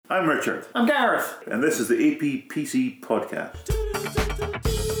I'm Richard. I'm Gareth. And this is the APPC podcast.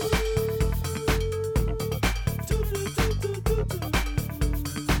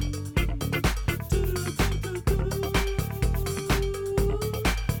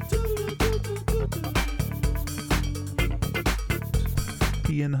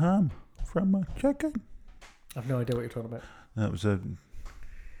 Pea and ham from a chicken. I've no idea what you're talking about. That was a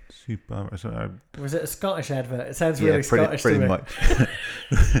super. Was it a Scottish advert? It sounds really Scottish pretty to me. much.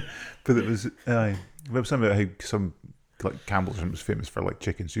 But it was something about how some like Campbell's was famous for like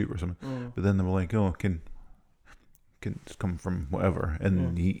chicken soup or something. But then they were like, oh, can come from whatever,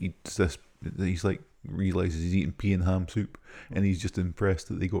 and he eats this. He's like realizes he's eating pea and ham soup, and he's just impressed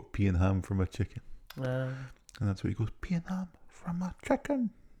that they got pea and ham from a chicken, and that's what he goes, pea and ham from a chicken.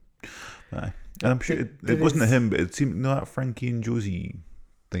 Aye. And I'm sure it wasn't him, but it seemed that Frankie and Josie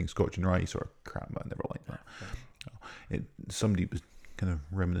thing, Scotch and Rye sort of crap. I never liked that. Somebody was kind of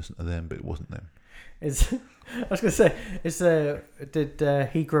reminiscent of them, but it wasn't them. I was going to say, did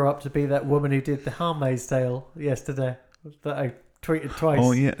he grow up to be that woman who did the Handmaid's Tale yesterday that I tweeted twice?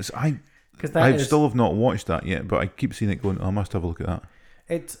 Oh yes, I still have not watched that yet, but I keep seeing it going. I must have a look at that.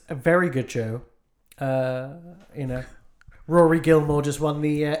 It's a very good show. Rory Gilmore just won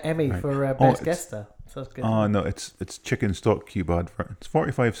the Emmy for Best Guest Star. So that's good. Oh no, it's chicken stock cube advert. It's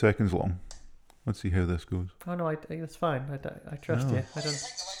 45 seconds long. Let's see how this goes. Oh no, it's fine. I trust you. I don't.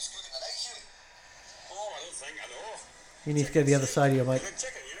 You need to go to the other side of your mic.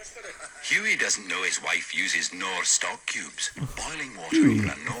 Huey doesn't know his wife uses Knorr stock cubes. Boiling water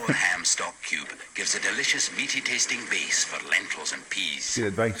over a Knorr ham stock cube gives a delicious meaty tasting base for lentils and peas. Good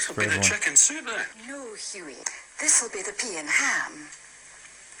advice for everyone. Chicken soup now. No, Huey. This'll be the pea and ham.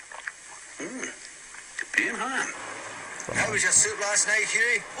 Pea and ham. How was your soup last night,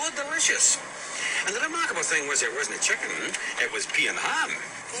 Huey? Oh, delicious. And the remarkable thing was it wasn't a chicken, it was pea and ham.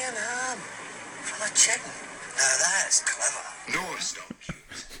 Pea and ham. From a chicken. Now that's clever. Knorr stock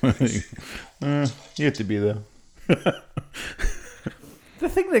cubes. You have to be there. The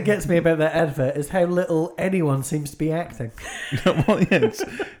thing that gets me about that advert is how little anyone seems to be acting. Well, yeah,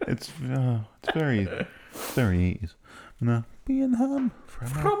 it's very 80s. No, pea and ham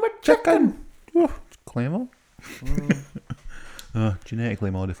From a chicken. Oh, clever.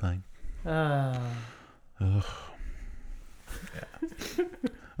 Genetically modifying. Ah. Ugh. Yeah.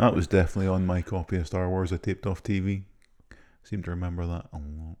 That was definitely on my copy of Star Wars I taped off TV. I seem to remember that a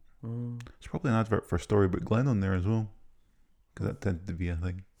lot. It's probably an advert for Storybook Glen on there as well, because that tended to be a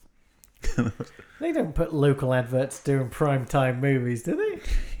thing. They don't put local adverts doing prime time movies, do they?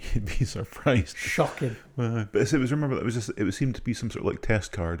 You'd be surprised. Shocking. But it was, remember, it seemed to be some sort of like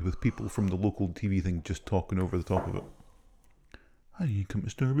test card with people from the local TV thing just talking over the top of it. How do you come to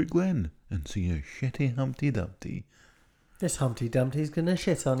Storybook Glen and see a shitty Humpty Dumpty? This Humpty Dumpty's gonna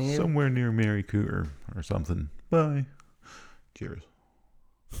shit on you. Somewhere near Mary Cooter or something. Bye. Cheers.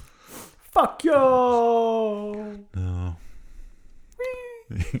 Fuck yo! No.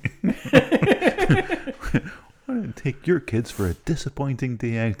 Why don't you take your kids for a disappointing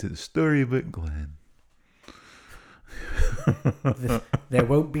day out at Storybook Glen? There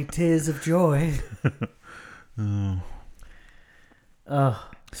won't be tears of joy. So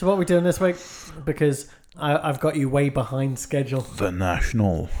what are we doing this week? Because I've got you way behind schedule. The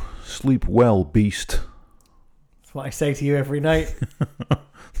National. Sleep well, beast. That's what I say to you every night.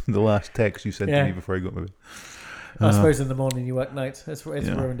 The last text you sent to me before I got my bed. I suppose in the morning you work nights. It's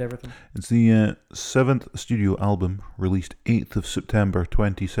ruined everything. It's the 7th studio album, released 8th of September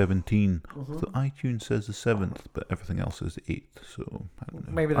 2017. So iTunes says the 7th, but everything else says the 8th. So I don't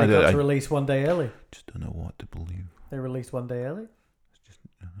know. Maybe they got to release one day early. Just don't know what to believe. They released one day early? It's just,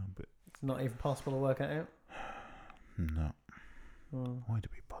 but it's not even possible to work it out? No. Why do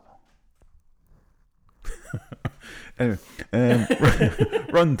we bother? Anyway,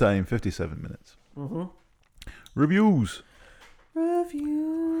 runtime 57 minutes. Reviews.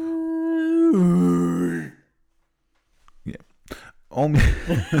 Yeah. All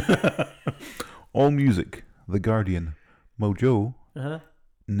Music, The Guardian, Mojo,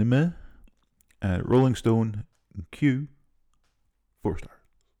 Nime, Rolling Stone, Q, 4 stars.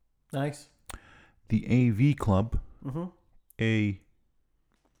 Nice. The AV Club, A.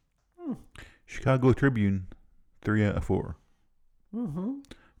 Chicago Tribune, 3 out of 4.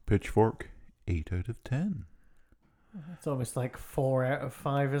 Pitchfork, 8 out of 10. It's almost like 4 out of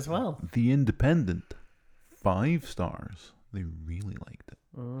 5 as well. The Independent, 5 stars. They really liked it.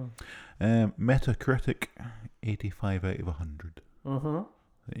 Metacritic, 85 out of 100. There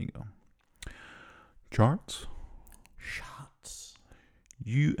you go. Charts.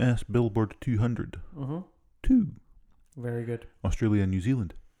 US Billboard 200. 2. Very good. Australia and New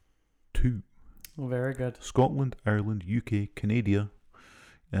Zealand, 2. Very good. Scotland, Ireland, UK, Canada,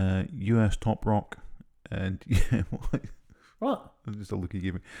 US Top Rock, and What? just a look you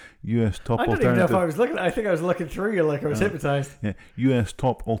gave me. US Top I don't even know Alternative. if I was looking. I think I was looking through you like I was hypnotized. Yeah, US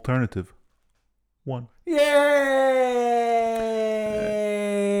Top Alternative 1. Yay!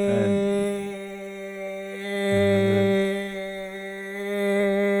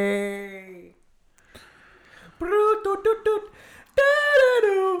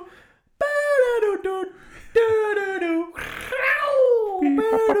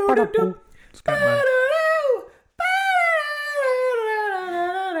 Scatman.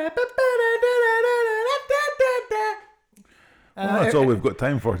 Well, that's all we've got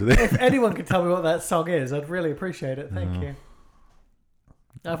time for today. If anyone could tell me what that song is, I'd really appreciate it. Thank you.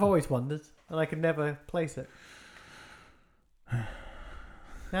 I've always wondered, and I could never place it.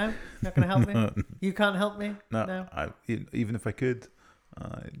 No? Not going to help me? You can't help me? No, even if I could,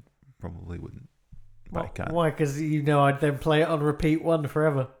 I probably wouldn't. But I can't. Why? Because you know I'd then play it on repeat one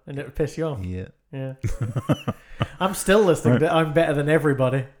forever, and it would piss you off. Yeah. Yeah. I'm still listening to I'm Better Than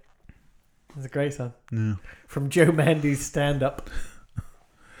Everybody. It's a great song. Yeah. From Joe Mandy's stand-up.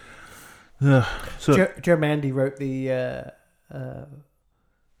 So Joe Mandy wrote the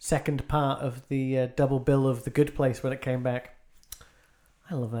second part of the double bill of The Good Place when it came back.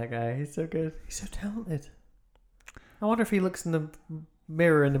 I love that guy. He's so good. He's so talented. I wonder if he looks in the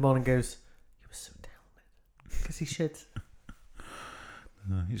mirror in the morning and goes, "You were so talented." Because he should.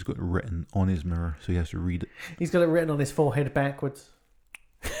 he's got it written on his mirror, so he has to read it. He's got it written on his forehead backwards.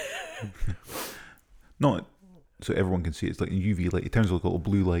 Not so everyone can see it. It's like a UV light. It turns like a little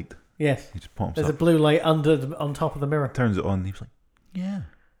blue light. Yes. He just pops There's up. a blue light on top of the mirror. Turns it on. He's like, "Yeah,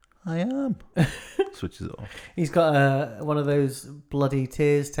 I am." Switches it off. He's got one of those bloody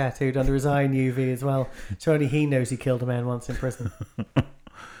tears tattooed under his eye in UV as well. So only he knows he killed a man once in prison.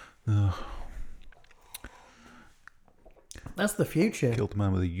 That's the future. Killed a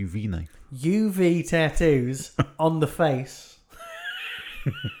man with a UV knife. UV tattoos on the face.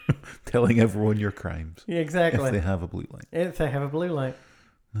 Telling everyone your crimes. Yeah, exactly. If they have a blue light. If they have a blue light.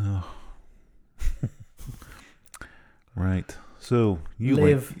 Right. So you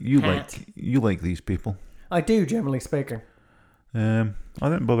Live you like these people. I do, generally speaking. I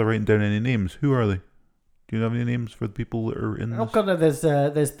didn't bother writing down any names. Who are they? Do you have any names for the people that are in Oh this? god, no, there's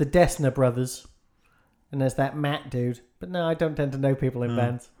the Dessner brothers, and there's that Matt dude. But no, I don't tend to know people in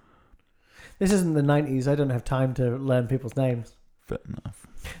bands. This isn't the 90s. I don't have time to learn people's names. Fair enough.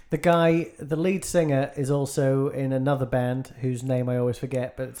 The lead singer, is also in another band whose name I always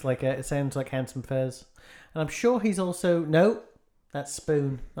forget, but it's like it sounds like Handsome Furs, and I'm sure he's also that's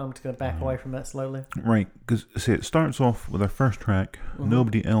Spoon. I'm just going to back away from that slowly. Right, because it starts off with our first track.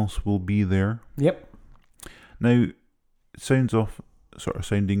 Nobody else will be there. Yep. Now, it sounds off sort of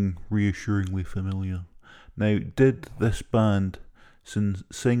sounding reassuringly familiar. Now, did this band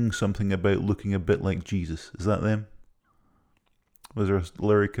sing something about looking a bit like Jesus? Is that them? Was there a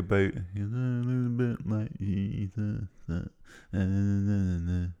lyric about "You look a bit like Jesus"?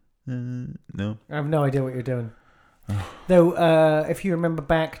 No. I have no idea what you're doing. Though, if you remember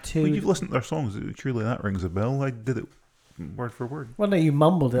back to... Well, you've listened to their songs. Surely that rings a bell. I did it word for word. Well, no, you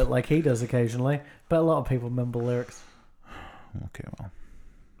mumbled it like he does occasionally, but a lot of people mumble lyrics. Okay, well.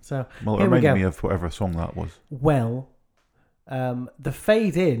 So, Well, it here we reminded go. me of whatever song that was. Well, the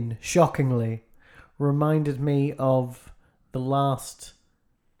fade in, shockingly, reminded me of the last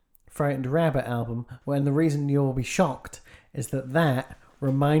Frightened Rabbit album, when the reason you'll be shocked is that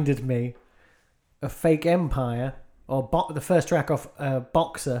reminded me of Fake Empire, or the first track off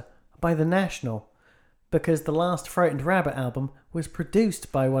Boxer by The National, because the last Frightened Rabbit album was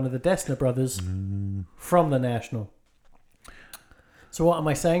produced by one of the Dessner brothers from The National. So what am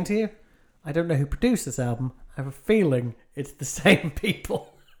I saying to you? I don't know who produced this album. I have a feeling it's the same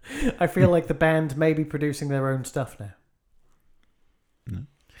people. I feel like the band may be producing their own stuff now.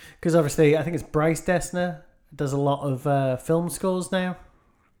 Because obviously, I think it's Bryce Dessner does a lot of film scores now.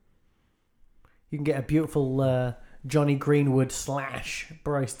 You can get a beautiful Johnny Greenwood /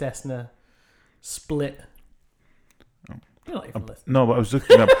 Bryce Dessner split. You're not even listening. No, but I was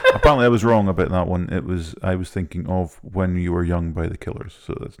looking up. Apparently, I was wrong about that one. I was thinking of When You Were Young by the Killers,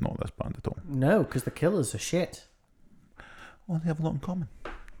 so that's not this band at all. No, because the Killers are shit. Well, they have a lot in common.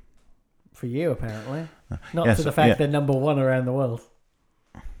 For you, apparently. Not Yes, to the fact yeah. they're number one around the world.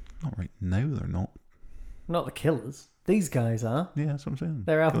 Not right now, they're not. Not the Killers. These guys are. Yeah, that's what I'm saying.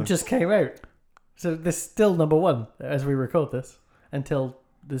 Their album Killers. just came out. So they're still number one as we record this until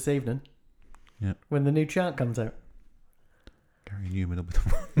this evening. Yeah. When the new chart comes out. Gary Newman will be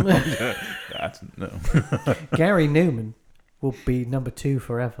the That's no. Gary Newman will be number 2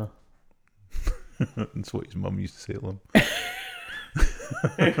 forever. That's what his mum used to say to him.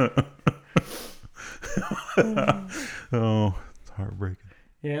 Oh, it's heartbreaking.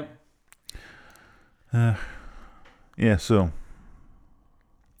 Yeah. Yeah, so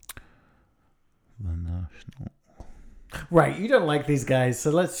the National. Right, you don't like these guys,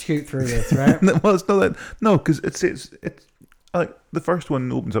 so let's shoot through this, right? Well, it's not that. No, because it's like the first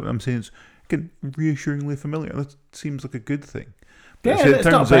one opens up, and I'm saying it's reassuringly familiar. That seems like a good thing. Yeah, See, it's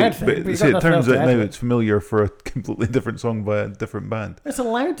not a bad thing. But But you've see, got it nothing turns else to out add now to it. it's familiar for a completely different song by a different band. It's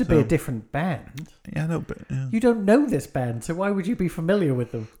allowed to be a different band. Yeah, no, but yeah. You don't know this band, so why would you be familiar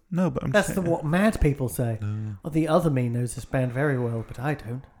with them? No, but I'm That's saying, what mad people say. Well, the other me knows this band very well, but I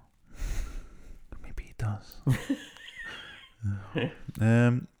don't. Maybe he does.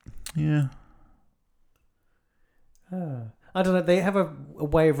 Yeah. I don't know. They have a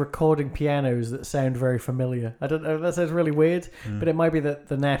way of recording pianos that sound very familiar. I don't know. That sounds really weird, but it might be that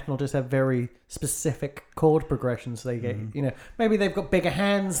the National just have very specific chord progressions. They get, maybe they've got bigger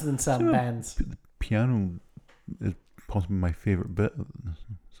hands than some bands. The piano is possibly my favourite bit.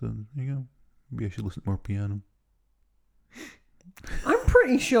 So there you go. Maybe I should listen to more piano. I'm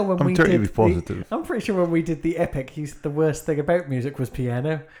pretty sure when I'm we trying to did be positive. I'm pretty sure when we did the epic, the worst thing about music was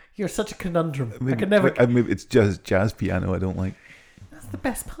piano. You're such a conundrum. I could never. Maybe it's just jazz piano I don't like. That's the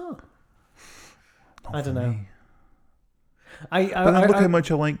best part. Not I don't for know. me. But then look how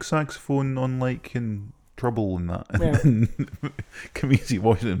much I like saxophone on like in Trouble and that. And Yeah. then Kamisi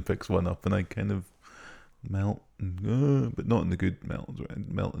Washington picks one up and I kind of melt, but not in the good melts, right?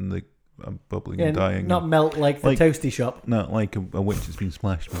 Melt in the I'm bubbling and dying. Not melt like the toasty shop. Not like a witch that's been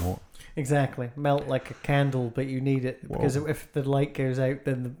splashed with water. Exactly. Melt like a candle, but you need it Whoa. because if the light goes out,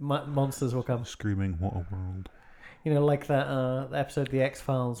 then the monsters will come. Screaming, what a world. You know, like that episode of The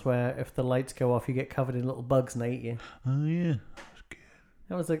X-Files where if the lights go off, you get covered in little bugs and they eat you. Oh, yeah. That's good.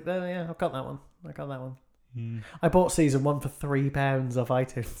 I was like, oh, yeah, I've got that one. Yeah. I bought season 1 for £3 off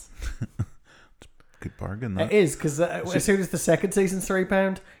iTunes. Good bargain, that. It is, because as soon as the second season's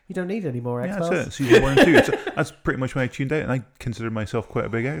 £3, you don't need any more Yeah, X-Files. that's it. Season 1 and 2. That's pretty much when I tuned out, and I considered myself quite a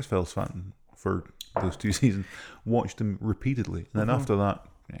big X-Files fan for those 2 seasons. Watched them repeatedly, and then after that,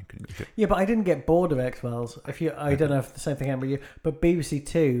 I couldn't give a shit. Yeah, but I didn't get bored of X-Files. I don't know if the same thing happened with you, but BBC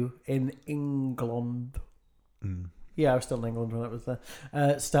Two in England. Yeah, I was still in England when it was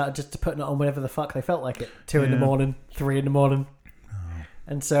there. Started just putting it on whenever the fuck they felt like it. 2 in the morning, 3 in the morning,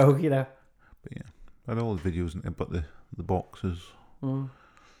 and so But yeah, I had all the videos, but the boxes. So,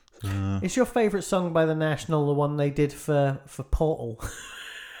 Is your favourite song by The National the one they did for Portal?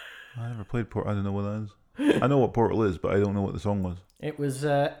 I never played Portal. I don't know what that is. I know what Portal is, but I don't know what the song was. It was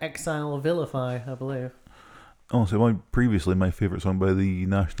Exile Vilify, I believe. Oh, so my favourite song by The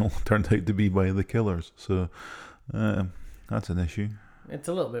National turned out to be by The Killers. So that's an issue. It's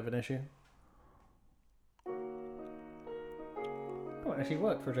a little bit of an issue. Oh, it actually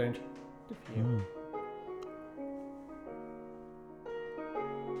worked for a change. Good for you.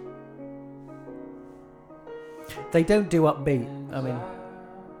 They don't do upbeat. I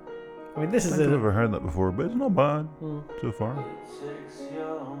mean, this is I've never heard that before, but it's not bad so far.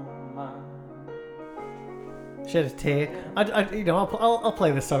 Shed a tear. I'll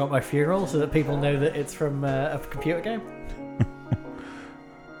play this song at my funeral so that people know that it's from a computer game.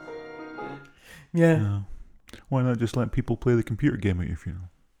 Yeah. Why not just let people play the computer game at your funeral?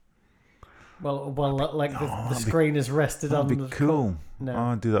 Well, like the screen is rested on. That'd be cool. No.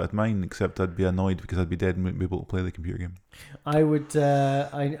 I'd do that at mine, except I'd be annoyed because I'd be dead and wouldn't be able to play the computer game. I would.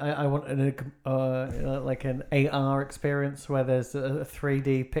 I want like an AR experience where there's a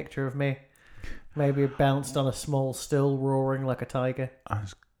 3D picture of me, maybe bounced on a small still, roaring like a tiger. I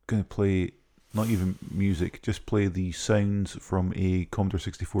was going to play not even music, just play the sounds from a Commodore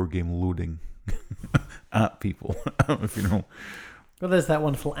 64 game loading at people at my funeral. Well, there's that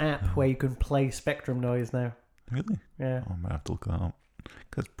wonderful app where you can play Spectrum noise now. Really? Yeah. I might have to look that up.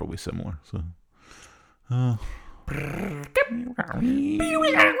 That's probably similar. So.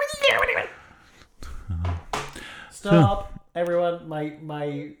 Stop, everyone!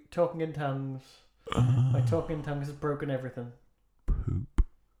 My talking in tongues. My talking in tongues has broken everything. Poop.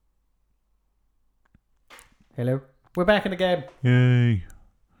 Hello, we're back in the game. Yay!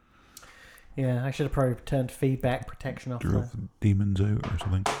 Yeah, I should have probably turned feedback protection off. Drove the demons out or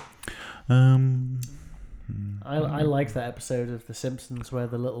something. I like that episode of The Simpsons where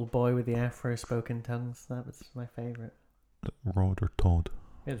the little boy with the afro spoke in tongues. That was my favourite. Rod or Todd?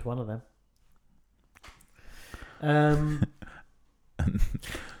 It was one of them.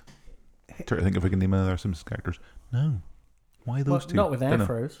 Try to think if I can name any other Simpsons characters. No. Why those two? Not with Dunno.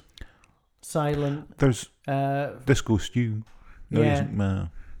 afros. Silent. There's Disco Stew. No, Yeah. he isn't,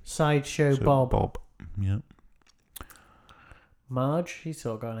 Sideshow So Bob. Yeah. Marge, she's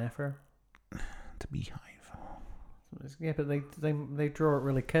sort of got an afro. The Beehive. Yeah, but they draw it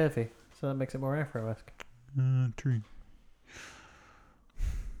really curvy, so that makes it more afro-esque. True.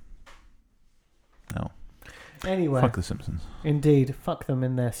 No. Anyway. Fuck The Simpsons. Indeed. Fuck them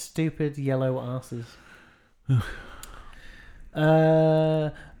in their stupid yellow asses.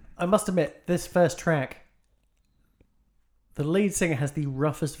 I must admit, this first track, the lead singer has the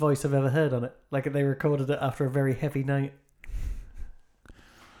roughest voice I've ever heard on it. Like they recorded it after a very heavy night.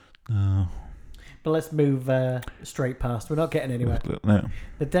 No. But let's move straight past. We're not getting anywhere. No.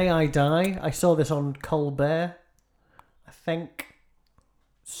 The Day I Die, I saw this on Colbert. I think.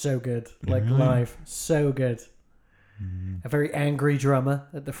 So good. Like Really? live. So good. A very angry drummer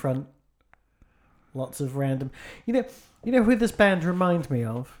at the front. Lots of random... You know who this band reminds me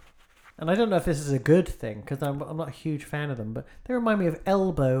of? And I don't know if this is a good thing, because I'm not a huge fan of them, but they remind me of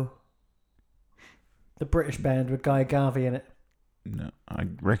Elbow. The British band with Guy Garvey in it. No. I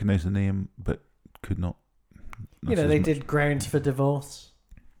recognise the name, but could not. You know, they did Grounds for Divorce.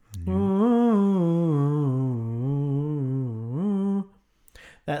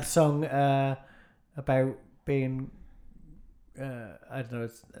 That song about being... I don't know,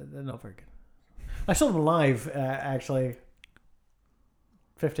 they're not very good. I saw them live, actually,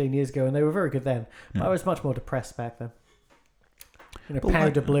 15 years ago, and they were very good then. But I was much more depressed back then. You know,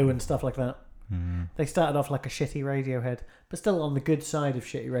 Powder Blue and stuff like that. They started off like a shitty Radiohead, but still on the good side of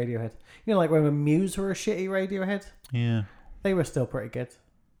shitty Radiohead. You know, like when Muse were a shitty Radiohead? Yeah. They were still pretty good.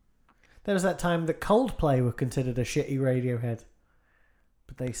 There was that time that Coldplay were considered a shitty Radiohead,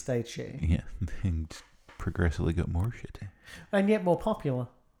 but they stayed shitty. Yeah. And progressively got more shitty. And yet more popular.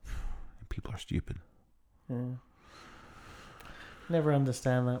 People are stupid. Yeah. Never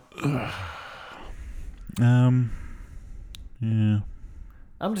understand that. Yeah.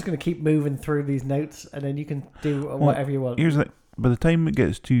 I'm just going to keep moving through these notes, and then you can do whatever you want. Here's the by the time it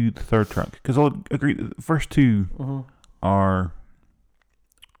gets to the third track, because I'll agree that the first two are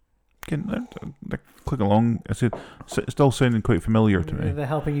they're clicking along. I said still sounding quite familiar to me. They're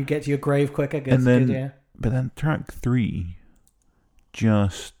helping you get to your grave quicker. And then, good, yeah. But then track 3,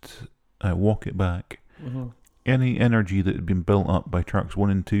 just Walk It Back. Any energy that had been built up by tracks 1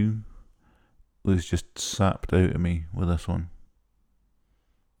 and 2 was just sapped out of me with this one.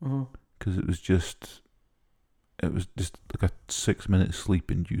 Because it was just like a 6-minute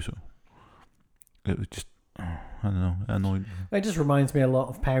sleep inducer. It was just, I don't know, annoyed. It just reminds me a lot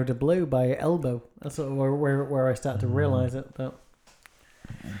of Powder Blue by Elbow. That's sort of where I started to realise it. But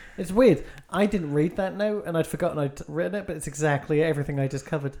it's weird. I didn't read that note, and I'd forgotten I'd written it, but it's exactly everything I just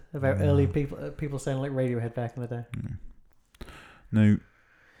covered about early people sounding like Radiohead back in the day. Now,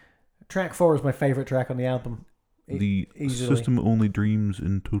 track 4 is my favourite track on the album. The Easily. System Only Dreams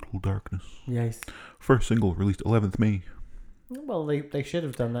in Total Darkness. Yes. First single released 11th May. Well, they should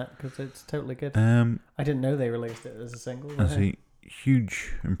have done that because it's totally good. I didn't know they released it as a single. That's a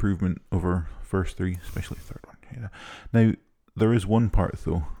huge improvement over first 3, especially the third one. Yeah. Now, there is one part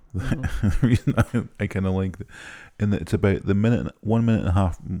though. The reason I kind of like it, in that it's about the 1 minute and a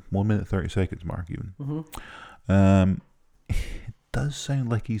half, 1 minute 30 seconds mark even. It does sound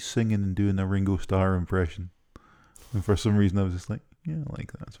like he's singing and doing a Ringo Starr impression. And for some reason, I was just like, yeah, I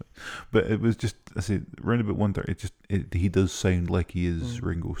like that. That's fine. But it was just, I say, around about 1:30, he does sound like he is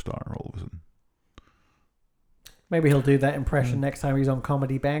Ringo Starr all of a sudden. Maybe he'll do that impression next time he's on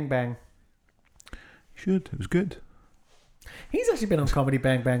Comedy Bang Bang. He should. It was good. He's actually been on Comedy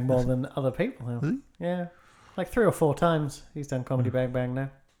Bang Bang more than other people have. Has he? Yeah. Like 3 or 4 times he's done Comedy Bang Bang now.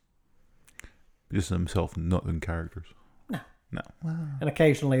 Just himself, not in characters. No. And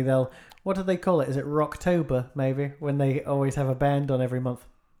occasionally they'll... What do they call it? Is it Rocktober, maybe? When they always have a band on every month.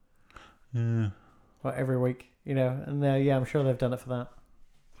 Yeah. Or every week, you know. And yeah, I'm sure they've done it for that.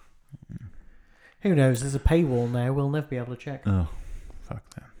 Who knows? There's a paywall now. We'll never be able to check. Oh, fuck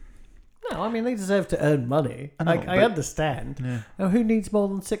that. No, I mean, they deserve to earn money. I know, I understand. Yeah. Now, who needs more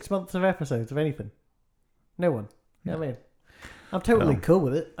than 6 months of episodes of anything? No one. You know what I mean? I'm totally cool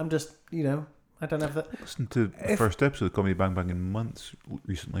with it. I'm just, you know... I don't have that. I listened to the first episode of Comedy Bang Bang in months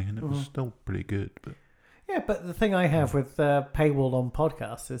recently, and it was still pretty good. But yeah, but the thing I have with paywall on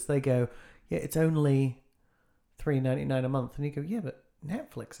podcasts is they go, yeah, it's only $3.99 a month, and you go, yeah, but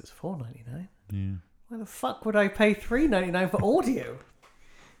Netflix is $4.99. yeah, Why the fuck would I pay $3.99 for audio?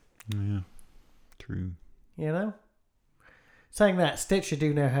 yeah, true. You know. Saying that, Stitcher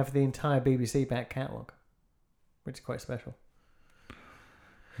do now have the entire BBC back catalogue, which is quite special.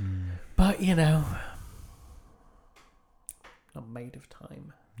 But, you know, I'm made of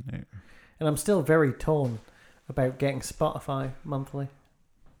time. Yeah. And I'm still very torn about getting Spotify monthly.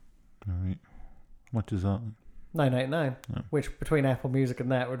 All right. How much is that? $9.99, Oh. which between Apple Music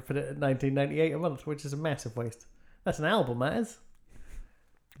and that would put it at $19.98 a month, which is a massive waste. That's an album, that is.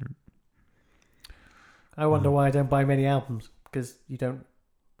 I wonder why I don't buy many albums, because you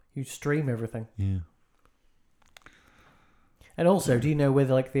stream everything. Yeah. And also, do you know we're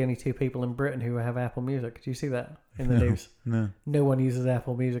like the only two people in Britain who have Apple Music? Do you see that in the news? No. No one uses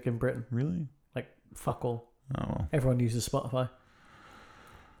Apple Music in Britain. Really? Like, fuck all. Oh, well. Everyone uses Spotify.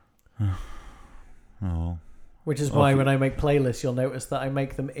 Oh, well. Which is why when I make playlists, you'll notice that I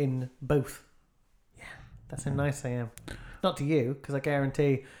make them in both. Yeah, that's how nice I am. Not to you, because I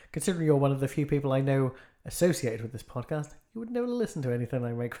guarantee, considering you're one of the few people I know associated with this podcast, you would never listen to anything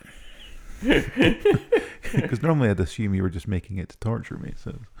I make. Because normally I'd assume you were just making it to torture me.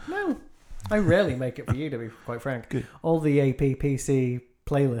 So No, I rarely make it for you, to be quite frank. Good. All the APPC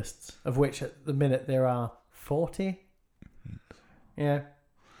playlists, of which at the minute there are 40. Yeah,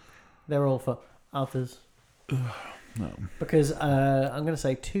 they're all for others. no. Because I'm going to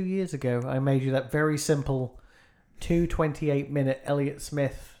say 2 years ago, I made you that very simple 2 28-minute Elliott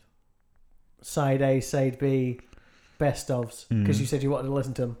Smith side A, side B best ofs, because you said you wanted to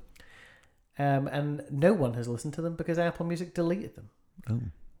listen to them. And no one has listened to them because Apple Music deleted them. Oh.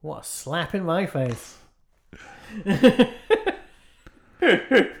 What a slap in my face. What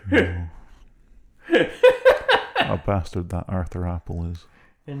a bastard that Arthur Apple is.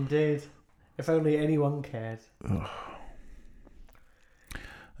 Indeed. If only anyone cared. Where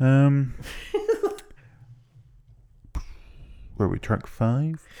are we? Track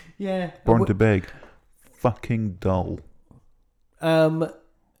 5? Yeah. Born to Beg. Fucking dull.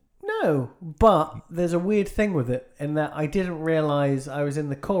 No, but there's a weird thing with it in that I didn't realise I was in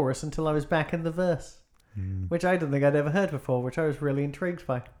the chorus until I was back in the verse, which I don't think I'd ever heard before, which I was really intrigued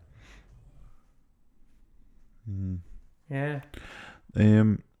by. Yeah.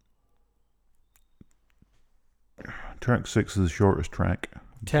 Track 6 is the shortest track.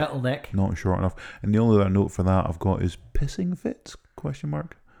 Turtleneck. Not short enough. And the only other note for that I've got is pissing fits? Question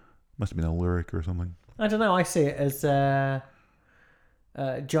mark. Must have been a lyric or something. I don't know. I see it as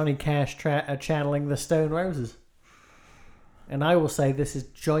Johnny Cash channeling the Stone Roses. And I will say this is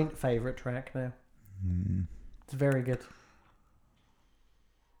joint favourite track now. It's very good.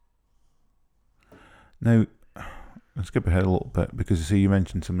 Now, let's skip ahead a little bit because you see you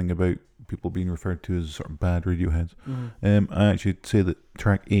mentioned something about people being referred to as sort of bad Radioheads. I actually say that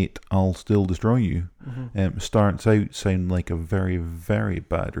track 8, I'll Still Destroy You, starts out sounding like a very, very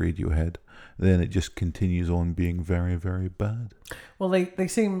bad Radiohead. Then it just continues on being very, very bad. Well, they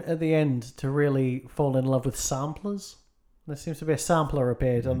seem at the end to really fall in love with samplers. There seems to be a sampler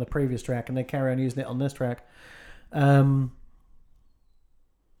appeared on the previous track, and they carry on using it on this track. I'm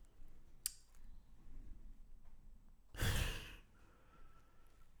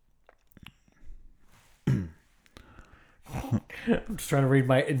just trying to read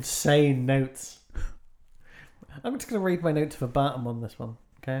my insane notes. I'm just going to read my notes verbatim on this one,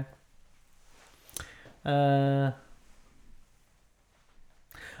 okay? I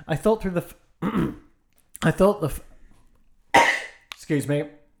thought through excuse me.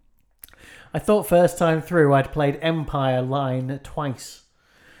 I thought first time through I'd played Empire line twice.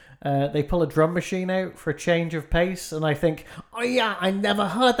 They pull a drum machine out for a change of pace, and I think, oh yeah, I never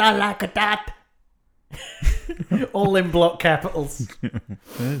heard that like that. All in block capitals.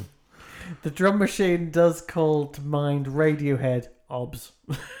 The drum machine does call to mind Radiohead obs.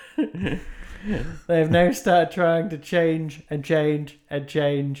 They have now started trying to change and change and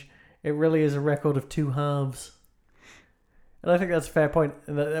change. It really is a record of two halves. And I think that's a fair point.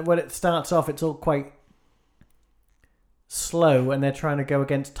 When it starts off, it's all quite slow and they're trying to go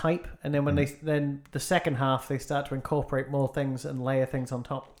against type. And then when then the second half, they start to incorporate more things and layer things on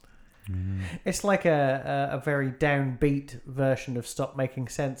top. It's like a very downbeat version of Stop Making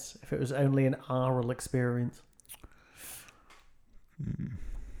Sense if it was only an aural experience.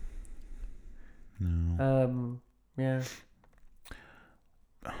 No. Yeah.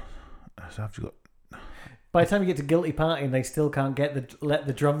 So I've got... By the time you get to Guilty Party and they still can't let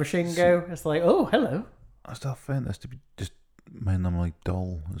the drum machine go, it's like, oh, hello. I still find this to be just mind them like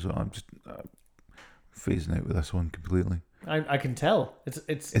dull. So I'm just phasing out with this one completely. I can tell.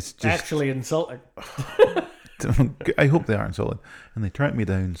 It's just actually insulting. I hope they are insulting. And they track me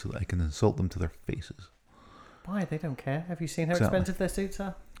down so that I can insult them to their faces. Why? They don't care. Have you seen how Exactly. expensive their suits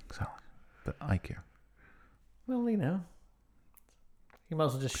are? Exactly. But I care. Well, you know. You might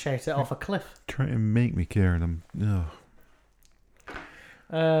as well just shout it off a cliff. Try to make me care. And I'm...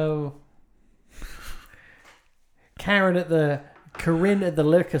 Oh. Corinne at the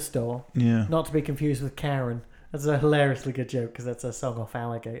liquor store. Yeah. Not to be confused with Karen. That's a hilariously good joke because that's a song off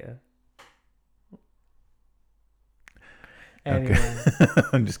Alligator. Anyway. Okay.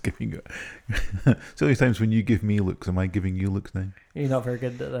 I'm just giving you. So many times when you give me looks, am I giving you looks now? You're not very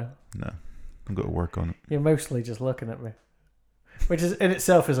good at it, though. No. I've got to work on it. You're mostly just looking at me. Which is in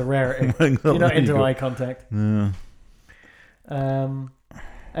itself is a rarity. Well, You're not there you into go. eye contact. No. And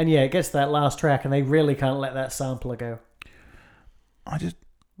yeah, it gets to that last track, and they really can't let that sampler go. I just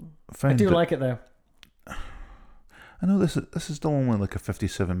I found do that- like it, though. I know this is still only like a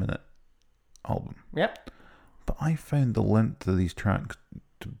 57-minute album, Yep. but I found the length of these tracks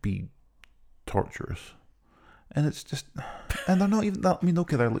to be torturous, and it's just, and they're not even that. I mean,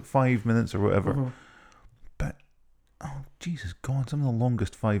 okay, they're like 5 minutes or whatever, Mhm. but oh Jesus God, some of the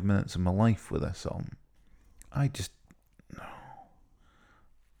longest 5 minutes of my life with this album. I just no.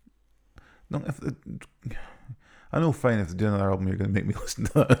 I know, fine, if they do another album, you're going to make me listen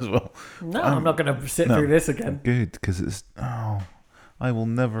to that as well. No, I'm not going to sit no. through this again. Good, because it's I will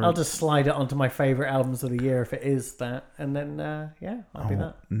never. I'll just slide it onto my favourite albums of the year if it is that, and then yeah, I'll do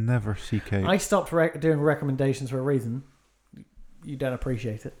that. Never seek out. I stopped doing recommendations for a reason. You don't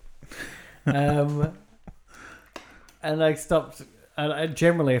appreciate it. And I stopped. And I,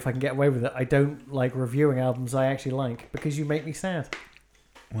 generally, if I can get away with it, I don't like reviewing albums I actually like because you make me sad.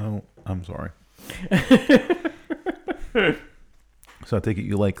 Well, I'm sorry. So I take it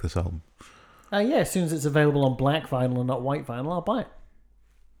you like this album Yeah, as soon as it's available on black vinyl and not white vinyl, I'll buy it.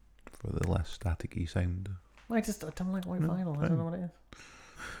 for the less staticky sound. I don't like white vinyl. I don't know what it is.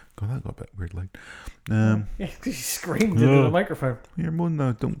 God, that got a bit weird. Like, Yeah, because you screamed into No. the microphone. you're moaning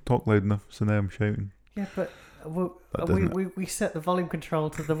now. Don't talk loud enough. So now I'm shouting. Yeah, but That doesn't- we set the volume control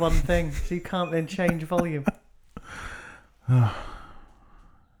to the one thing, so you can't then change volume.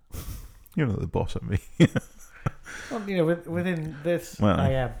 You're not the boss of me. Well, you know, within this, Well, I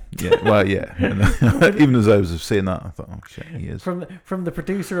am. Yeah. Well, yeah. Even as I was saying that, I thought, oh shit, he is. From the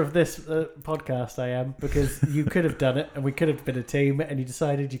producer of this podcast, I am, because you could have done it, and we could have been a team, and you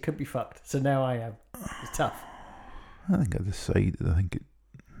decided you couldn't be fucked. So now I am. It's tough. I think I decided. I think it.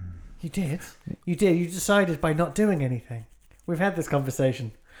 You did. You did. You decided by not doing anything. We've had this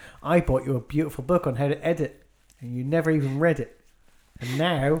conversation. I bought you a beautiful book on how to edit, and you never even read it. And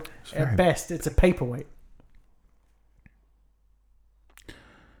now, very- at best, it's a paperweight.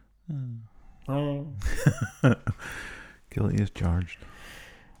 Oh. Guilty as charged.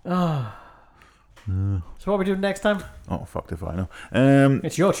 So what are we doing next time? Oh, fucked if I know.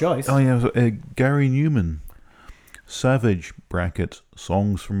 It's your choice. Oh yeah, so, Gary Newman, Savage brackets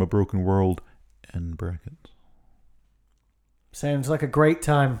Songs from a Broken World in brackets. Sounds like a great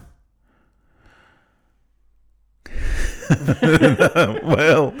time.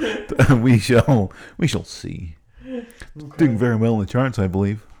 Well, we shall see. Doing very well in the charts, I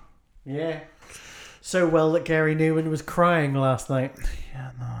believe. Yeah. So well that Gary Newman was crying last night.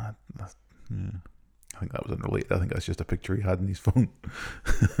 Yeah, no, yeah. I think that was unrelated. I think that's just a picture he had in his phone.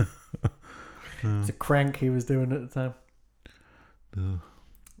 It's a crank he was doing at the time. Ugh.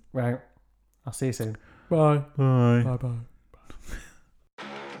 Right. I'll see you soon. Bye. Bye. Bye bye.